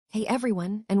Hey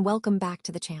everyone, and welcome back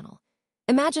to the channel.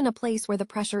 Imagine a place where the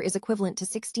pressure is equivalent to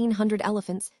 1,600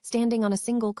 elephants standing on a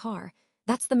single car.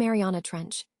 That's the Mariana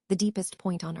Trench, the deepest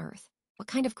point on Earth. What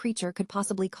kind of creature could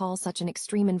possibly call such an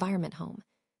extreme environment home?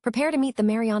 Prepare to meet the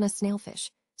Mariana Snailfish,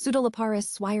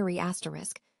 Pseudolaparus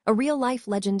swirei*, a real-life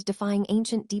legend defying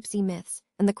ancient deep-sea myths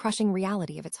and the crushing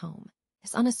reality of its home.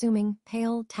 This unassuming,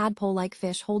 pale, tadpole-like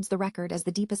fish holds the record as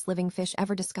the deepest living fish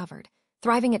ever discovered,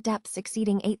 thriving at depths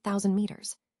exceeding 8,000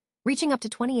 meters. Reaching up to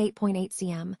 28.8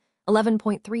 cm,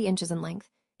 11.3 inches in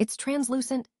length, its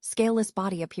translucent, scaleless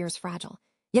body appears fragile,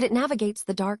 yet it navigates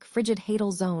the dark, frigid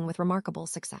hadal zone with remarkable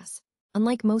success.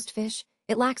 Unlike most fish,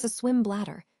 it lacks a swim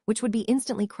bladder, which would be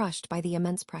instantly crushed by the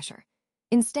immense pressure.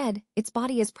 Instead, its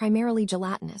body is primarily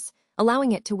gelatinous,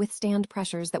 allowing it to withstand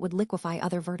pressures that would liquefy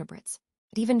other vertebrates.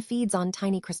 It even feeds on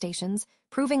tiny crustaceans,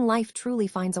 proving life truly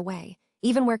finds a way,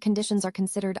 even where conditions are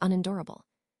considered unendurable.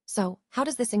 So, how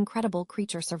does this incredible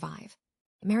creature survive?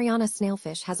 Mariana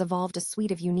Snailfish has evolved a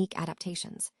suite of unique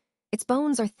adaptations. Its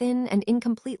bones are thin and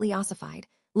incompletely ossified,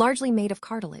 largely made of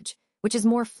cartilage, which is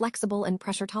more flexible and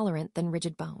pressure-tolerant than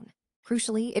rigid bone.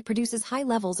 Crucially, it produces high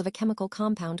levels of a chemical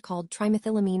compound called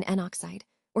trimethylamine N-oxide,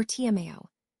 or TMAO.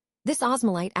 This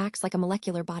osmolyte acts like a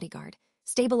molecular bodyguard,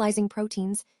 stabilizing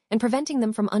proteins and preventing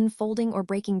them from unfolding or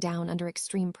breaking down under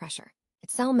extreme pressure.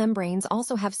 Its cell membranes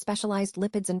also have specialized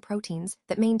lipids and proteins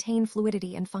that maintain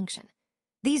fluidity and function.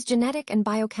 These genetic and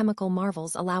biochemical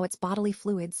marvels allow its bodily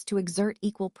fluids to exert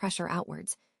equal pressure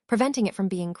outwards, preventing it from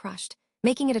being crushed,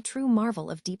 making it a true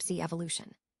marvel of deep-sea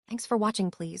evolution. Thanks for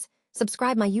watching. Please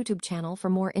subscribe my YouTube channel for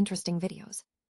more interesting videos.